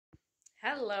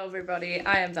Hello everybody,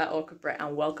 I am ThatAwkwardBrit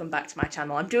and welcome back to my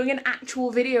channel. I'm doing an actual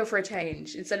video for a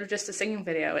change instead of just a singing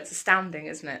video. It's astounding,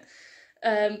 isn't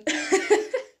it?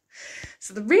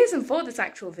 So the reason for this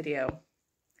actual video,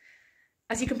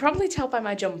 as you can probably tell by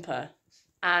my jumper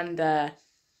and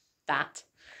that,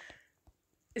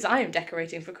 is I am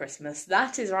decorating for Christmas.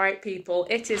 That is right, people.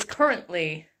 It is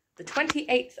currently the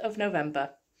 28th of November.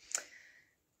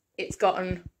 It's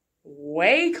gotten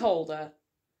way colder.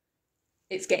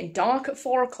 It's getting dark at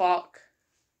 4 o'clock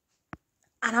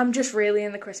and I'm just really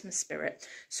in the Christmas spirit.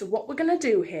 So what we're going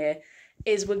to do here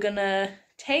is we're going to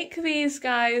take these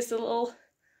guys, the little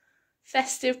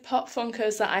festive pop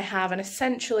funkos that I have, and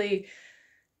essentially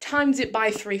times it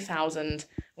by 3,000.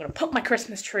 I'm going to put my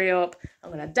Christmas tree up,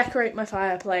 I'm going to decorate my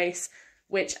fireplace,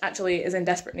 which actually is in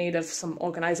desperate need of some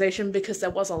organisation because there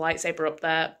was a lightsaber up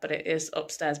there, but it is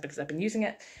upstairs because I've been using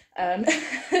it.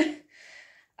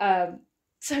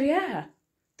 So yeah.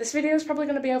 This video is probably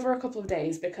going to be over a couple of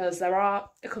days because there are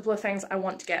a couple of things I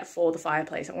want to get for the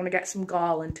fireplace. I want to get some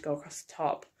garland to go across the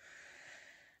top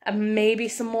and maybe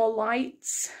some more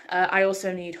lights. I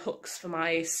also need hooks for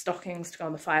my stockings to go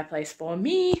on the fireplace for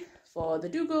me, for the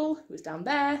Dougal, who's down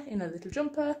there in a little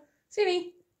jumper, see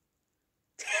me,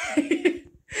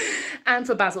 and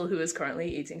for Basil, who is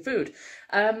currently eating food.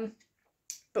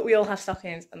 But we all have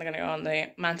stockings and they're going to go on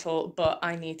the mantle, but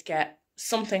I need to get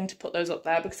something to put those up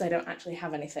there because I don't actually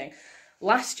have anything.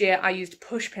 Last year I used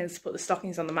push pins to put the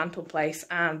stockings on the mantelpiece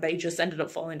and they just ended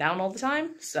up falling down all the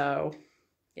time, so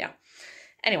yeah.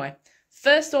 Anyway,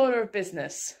 first order of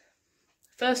business.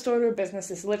 First order of business,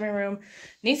 this living room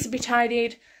needs to be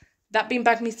tidied, that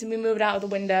beanbag needs to be moved out of the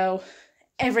window,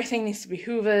 everything needs to be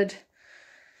hoovered,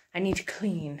 I need to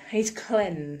clean, I need to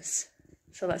cleanse.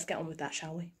 So let's get on with that,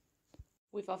 shall we?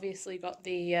 We've obviously got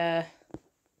the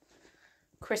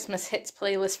Christmas hits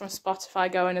playlist from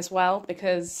Spotify going as well,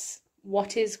 because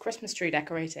what is Christmas tree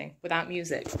decorating without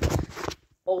music?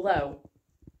 Although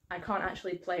I can't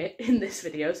actually play it in this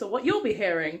video, so what you'll be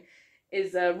hearing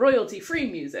is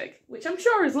royalty-free music, which I'm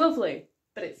sure is lovely,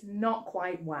 but it's not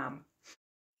quite Wham.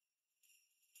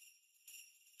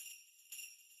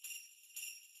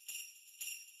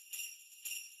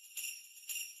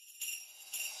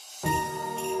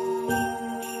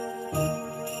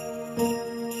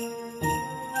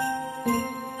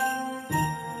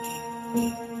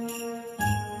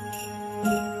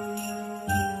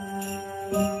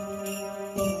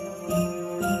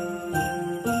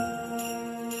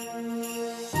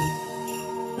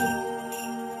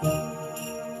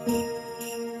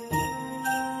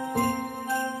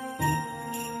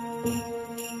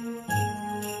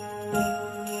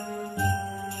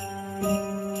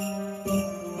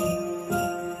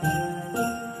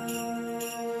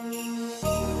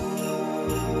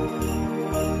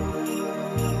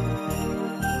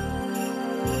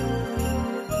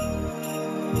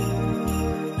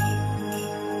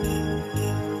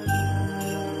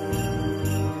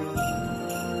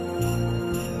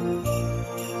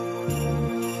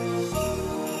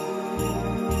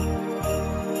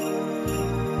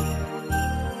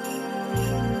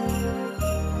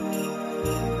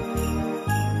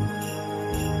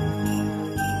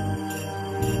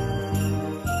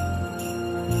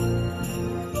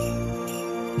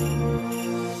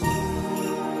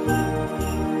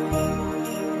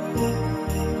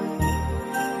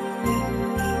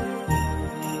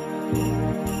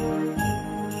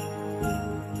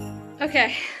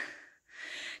 Okay,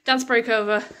 dance break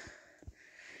over.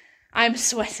 I'm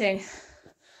sweating,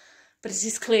 but it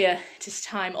is clear it is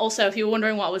time. Also, if you were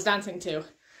wondering what I was dancing to,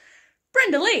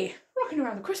 Brenda Lee, Rocking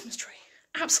Around the Christmas Tree.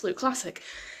 Absolute classic.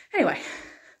 Anyway,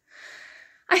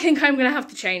 I think I'm going to have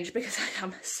to change because I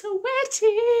am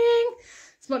sweating.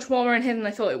 It's much warmer in here than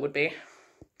I thought it would be.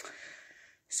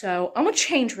 So I'm going to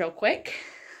change real quick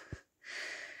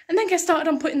and then get started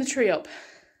on putting the tree up.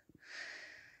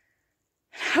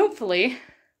 Hopefully,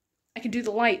 I can do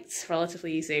the lights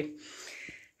relatively easy.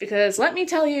 Because let me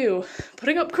tell you,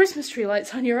 putting up Christmas tree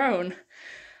lights on your own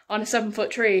on a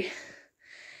 7-foot tree,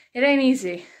 it ain't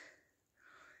easy.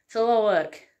 It's a lot of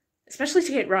work, especially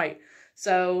to get right.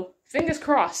 So, fingers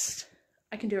crossed,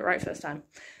 I can do it right first time.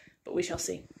 But we shall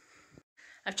see.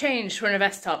 I've changed for a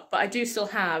vest top, but I do still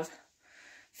have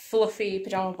fluffy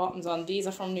pajama bottoms on. These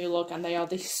are from New Look and they are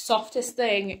the softest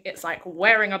thing. It's like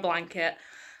wearing a blanket.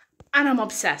 And I'm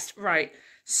obsessed. Right,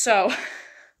 so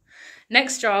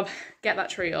next job, get that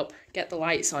tree up, get the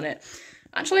lights on it.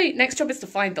 Actually, next job is to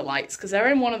find the lights because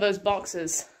they're in one of those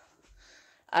boxes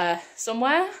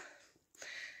somewhere.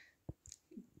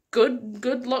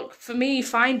 Good luck for me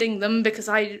finding them because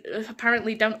I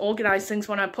apparently don't organise things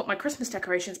when I put my Christmas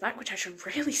decorations back, which I should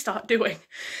really start doing.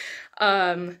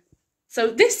 So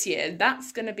this year,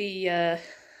 that's gonna be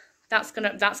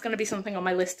something on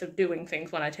my list of doing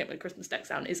things when I take my Christmas decks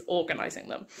down, is organising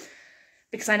them.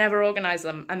 Because I never organise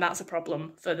them, and that's a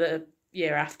problem for the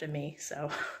year after me, so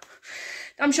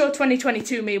I'm sure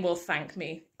 2022 me will thank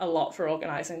me a lot for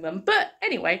organising them. But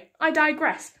anyway, I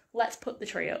digress. Let's put the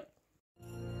tree up.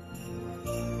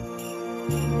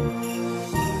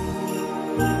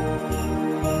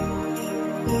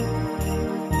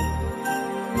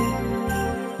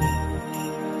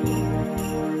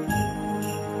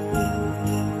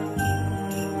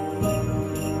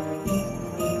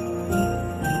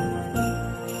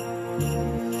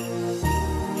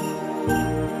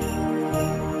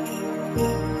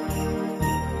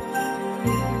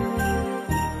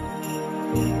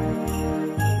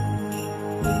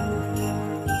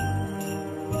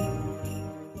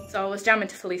 So I was jamming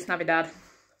to Feliz Navidad,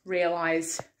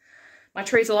 realised my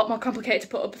tree's a lot more complicated to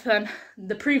put up than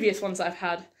the previous ones I've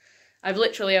had. I've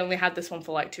literally only had this one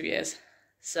for like 2 years,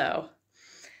 so...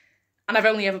 And I've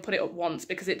only ever put it up once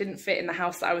because it didn't fit in the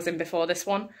house that I was in before this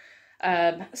one.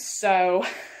 So...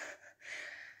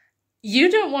 You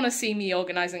don't want to see me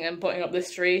organising and putting up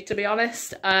this tree, to be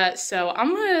honest, so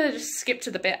I'm going to just skip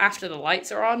to the bit after the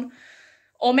lights are on.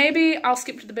 Or maybe I'll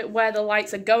skip to the bit where the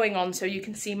lights are going on so you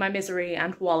can see my misery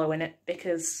and wallow in it,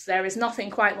 because there is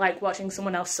nothing quite like watching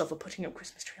someone else suffer putting up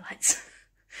Christmas tree lights.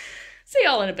 See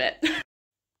y'all in a bit.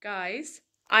 Guys,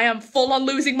 I am full on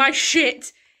losing my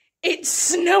shit. It's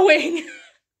snowing.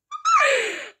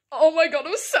 Oh my god,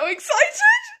 I'm so excited.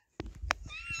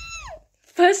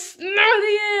 First snow of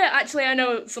the year. Actually, I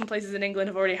know some places in England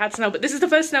have already had snow, but this is the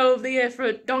first snow of the year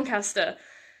for Doncaster.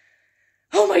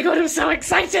 Oh my god, I'm so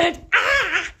excited!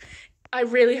 Ah! I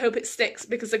really hope it sticks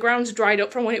because the ground's dried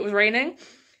up from when it was raining.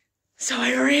 So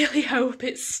I really hope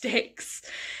it sticks.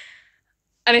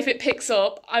 And if it picks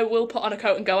up, I will put on a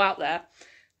coat and go out there.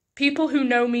 People who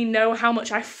know me know how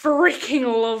much I freaking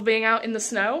love being out in the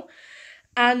snow.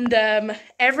 And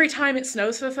every time it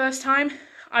snows for the first time,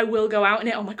 I will go out in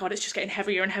it. Oh my god, it's just getting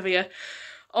heavier and heavier.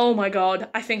 Oh my god,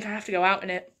 I think I have to go out in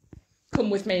it. Come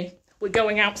with me. We're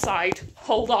going outside.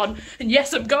 Hold on. And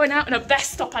yes, I'm going out in a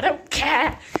vest top. I don't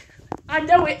care. I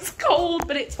know it's cold,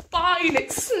 but it's fine.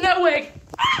 It's snowing.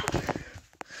 Ah!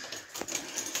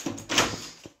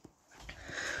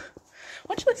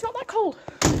 Actually, it's not that cold.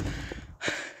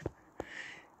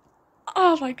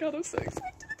 Oh my god, I'm so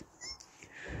excited.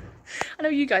 I know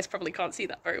you guys probably can't see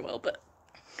that very well, but...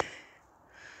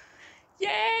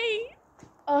 Yay!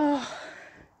 Oh...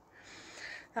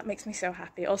 That makes me so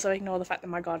happy. Also, ignore the fact that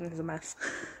my garden is a mess.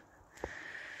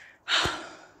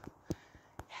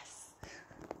 Yes.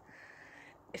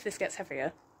 If this gets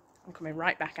heavier, I'm coming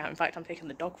right back out. In fact, I'm taking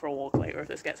the dog for a walk later if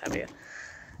this gets heavier.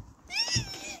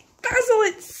 Basil,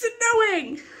 it's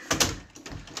snowing!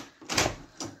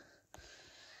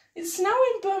 It's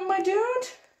snowing, but my dude.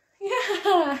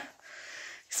 Yeah.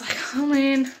 It's like, I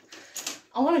mean,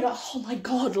 I want to go, oh my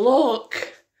god, look.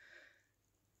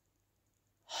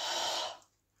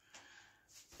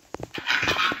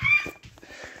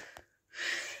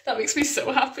 That makes me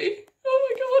so happy. Oh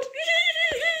my god.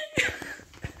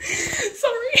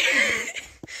 Sorry.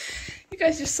 You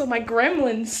guys just saw my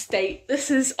gremlin state.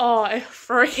 This is, oh, I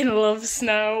freaking love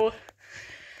snow.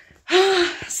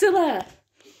 Scylla,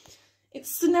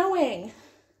 it's snowing.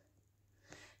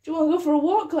 Do you want to go for a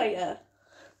walk later?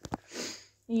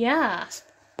 Yeah.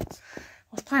 I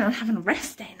was planning on having a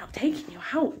rest day, not taking you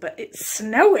out, but it's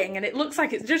snowing and it looks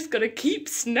like it's just gonna keep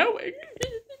snowing.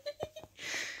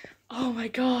 Oh my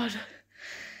god.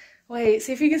 Wait,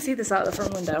 see if you can see this out the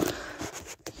front window.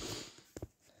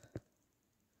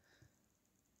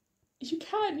 You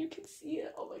can see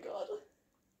it. Oh my god.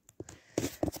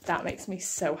 That makes me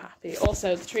so happy.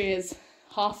 Also, the tree is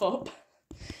half up.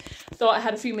 Thought I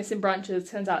had a few missing branches,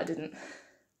 turns out I didn't.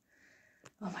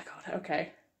 Oh my god,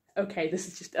 okay. Okay, this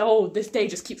is just, oh, this day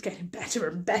just keeps getting better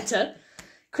and better.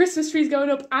 Christmas tree's going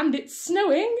up and it's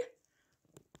snowing.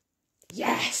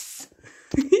 Yes!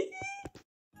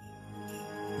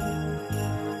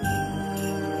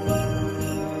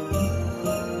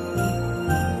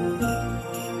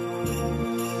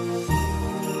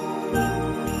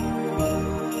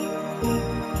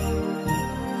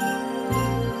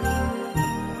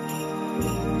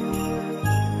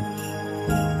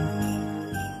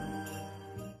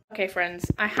 Okay, friends,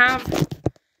 I have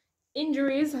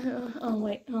injuries. Oh,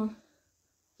 wait. Oh.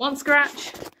 One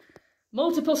scratch.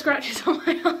 Multiple scratches on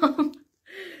my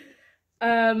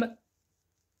arm.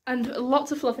 And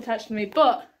lots of fluff attached to me,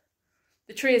 but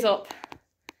the tree is up,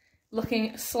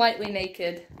 looking slightly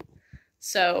naked.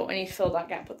 So I need to fill that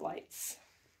gap with lights.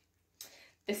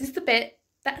 This is the bit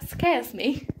that scares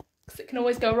me, because it can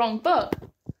always go wrong, but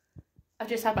I've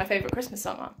just had my favourite Christmas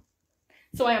song on.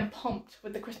 So I am pumped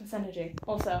with the Christmas energy.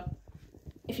 Also,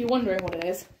 if you're wondering what it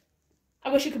is,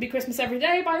 I Wish It Could Be Christmas Every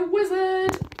Day by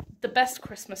Wizard. The best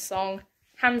Christmas song,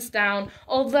 hands down.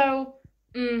 Although,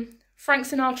 Frank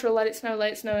Sinatra, Let It Snow,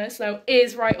 Let It Snow, Let It Snow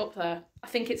is right up there. I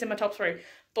think it's in my top 3,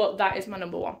 but that is my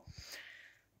number 1.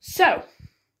 So,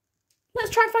 let's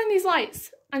try and find these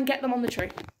lights and get them on the tree.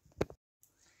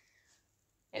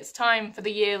 It's time for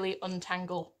the yearly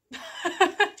untangle.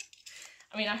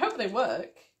 I mean, I hope they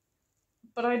work,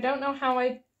 but I don't know how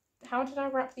did I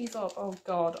wrap these up? Oh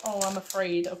God, oh, I'm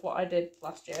afraid of what I did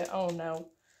last year. Oh no.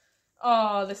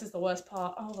 Oh, this is the worst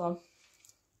part. Hold on.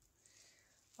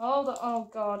 Hold on, oh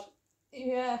God.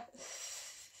 Yeah.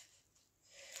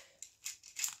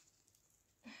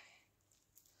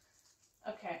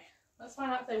 Okay, let's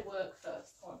find out if they work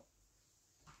first. Hold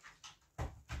on.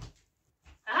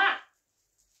 Ah!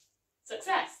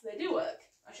 Success! They do work.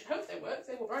 I should hope they work.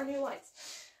 They were brand new lights.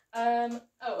 Oh,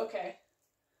 okay.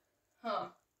 Huh.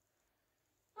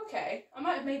 Okay, I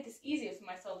might have made this easier for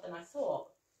myself than I thought.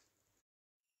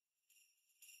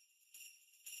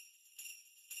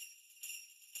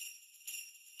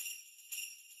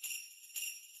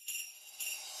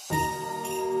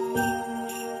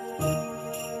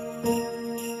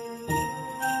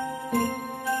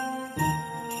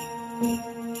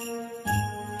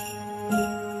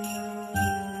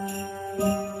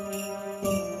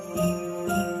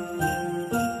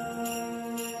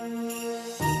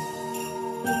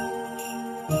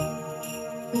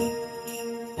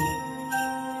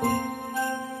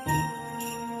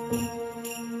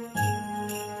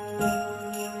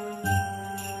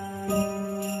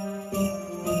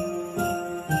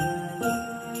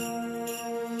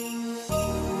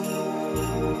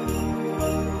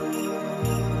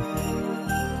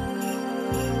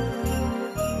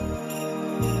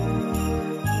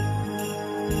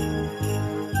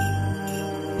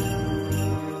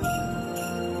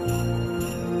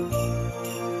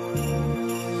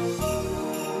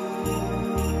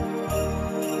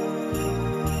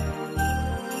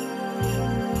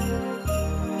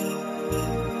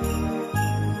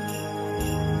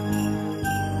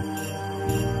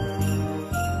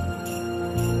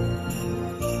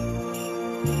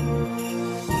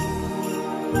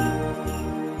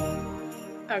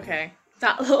 Okay,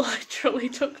 that literally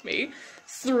took me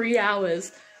 3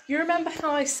 hours. You remember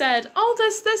how I said, oh,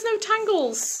 there's no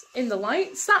tangles in the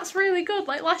lights? That's really good.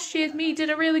 Like last year, me did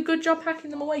a really good job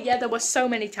packing them away. Yeah, there were so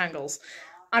many tangles.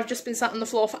 I've just been sat on the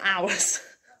floor for hours.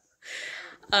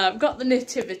 I've got the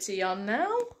nativity on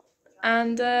now.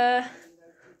 And look at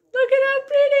how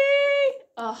pretty!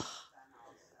 Oh,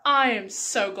 I am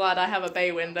so glad I have a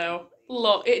bay window.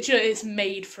 Look, it just is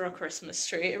made for a Christmas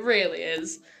tree. It really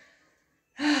is.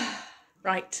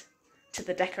 Right, to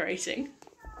the decorating.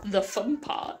 The fun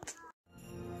part.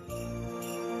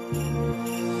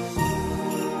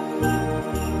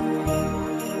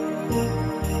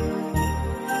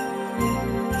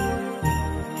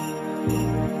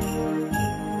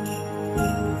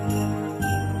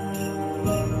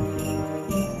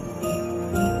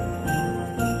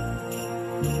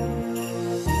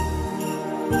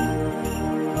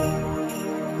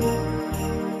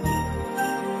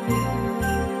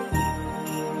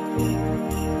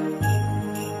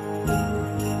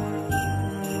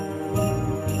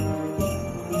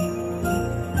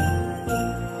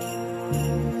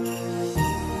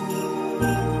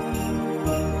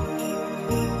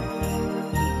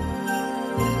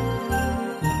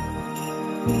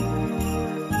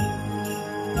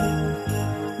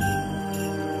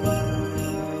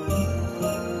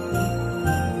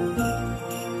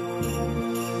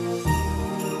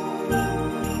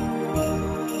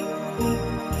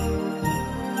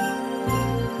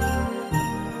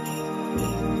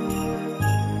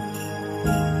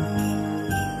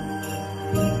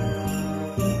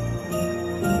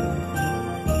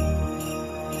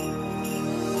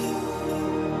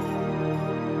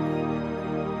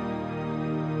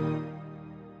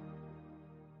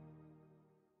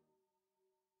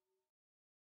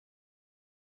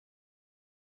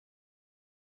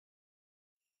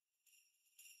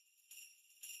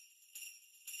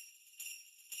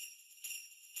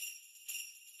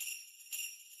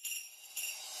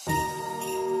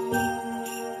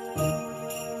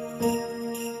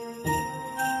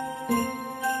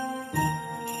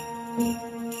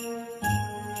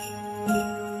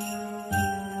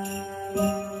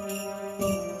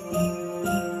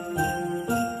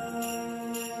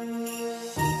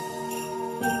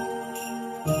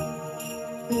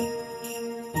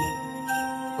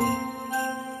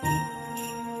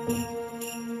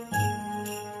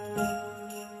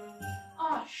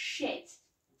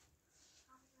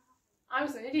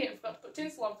 Put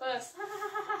tinsel on first.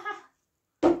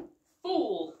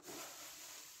 Fool.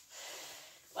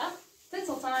 Well,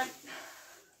 tinsel time.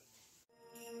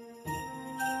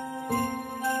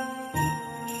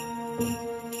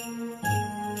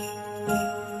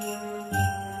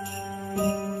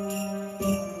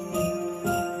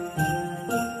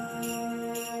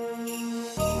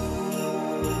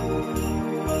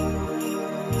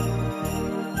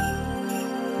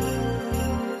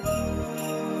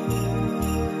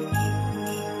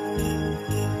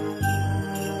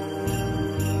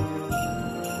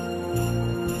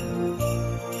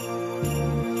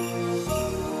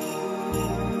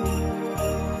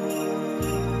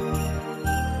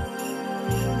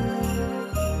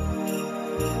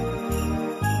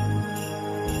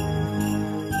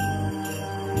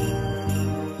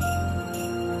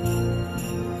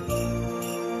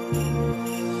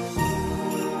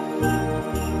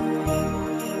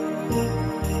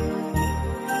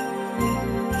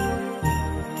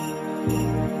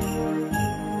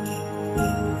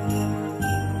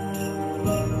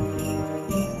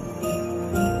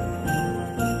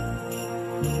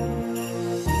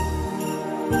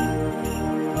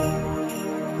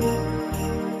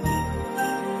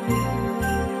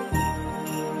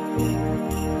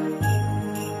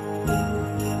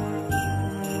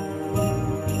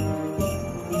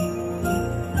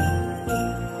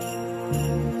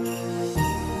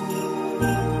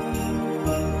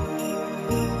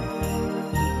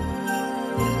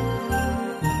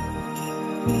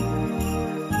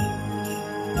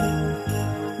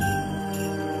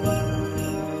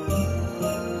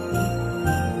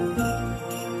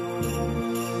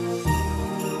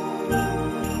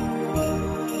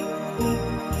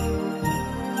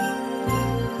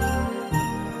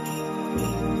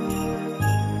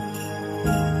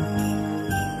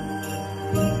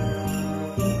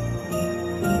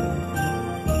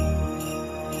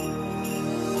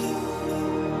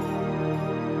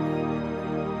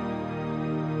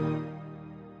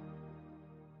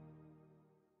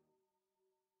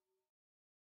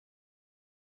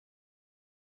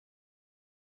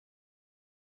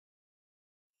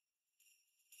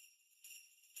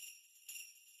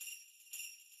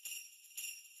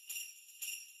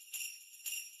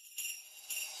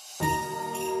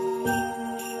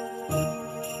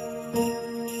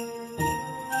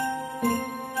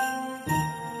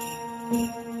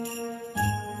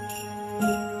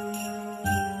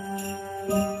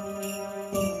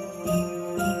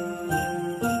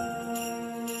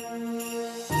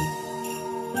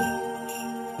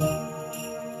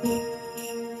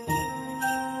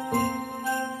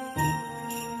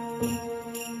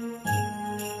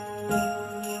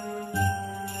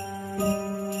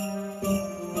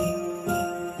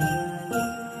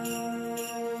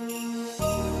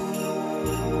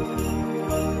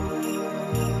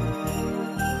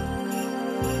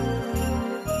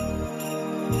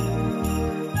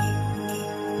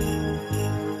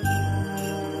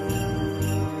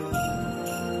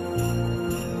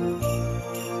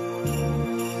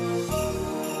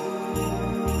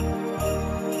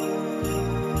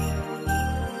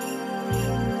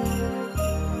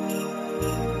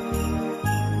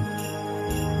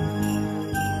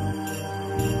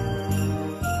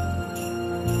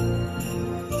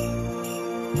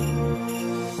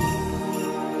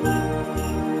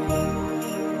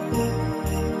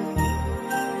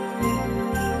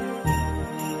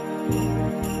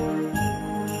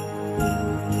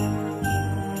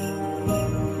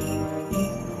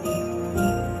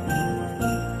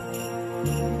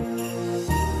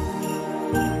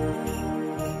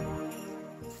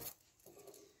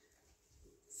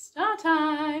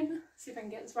 Time. See if I can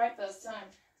get this right first time.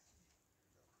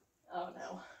 Oh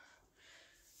no.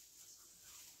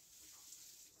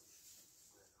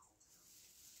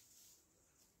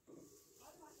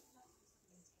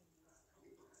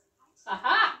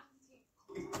 Aha!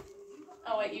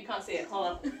 Oh wait, you can't see it.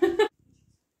 Hold on.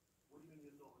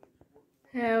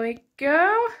 There we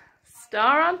go.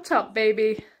 Star on top,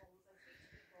 baby.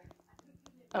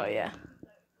 Oh yeah.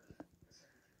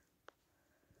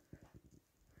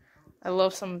 I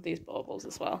love some of these baubles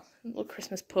as well. Little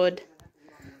Christmas pud.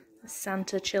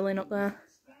 Santa chilling up there.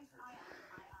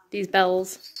 These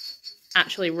bells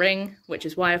actually ring, which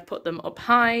is why I've put them up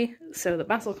high so that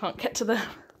Basil can't get to them.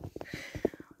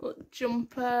 Little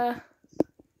jumper.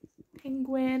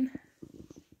 Penguin.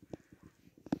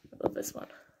 I love this one.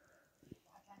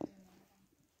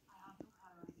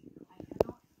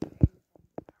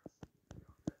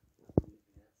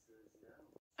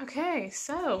 Okay,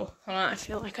 so I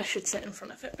feel like I should sit in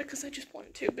front of it because I just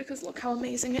want to, because look how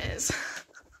amazing it is.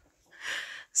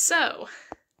 So,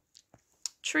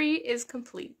 tree is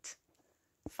complete.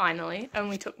 Finally.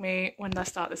 Only took me, when did I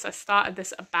start this? I started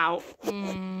this about,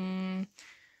 I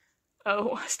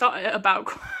started at about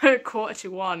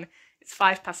 1:45. It's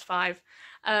 5:05.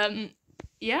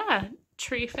 Yeah,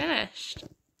 tree finished.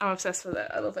 I'm obsessed with it.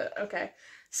 I love it. Okay.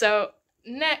 So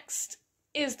next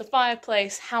is the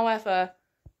fireplace. However,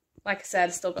 like I said,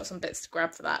 I've still got some bits to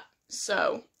grab for that.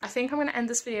 So I think I'm going to end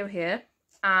this video here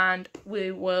and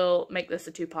we will make this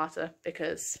a two-parter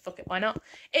because fuck it, why not?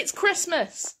 It's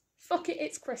Christmas! Fuck it,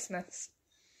 it's Christmas.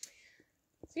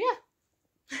 So yeah.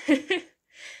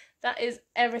 That is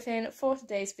everything for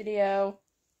today's video.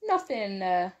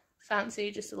 Nothing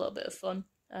fancy, just a little bit of fun.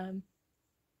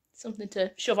 Something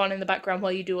to shove on in the background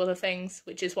while you do other things,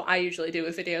 which is what I usually do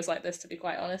with videos like this, to be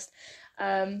quite honest.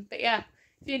 But yeah,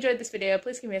 if you enjoyed this video,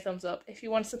 please give me a thumbs up. If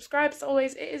you want to subscribe, as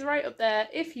always, it is right up there.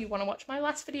 If you want to watch my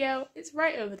last video, it's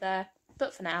right over there.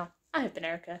 But for now, I have been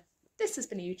Erica. This has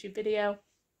been a YouTube video.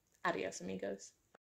 Adios, amigos.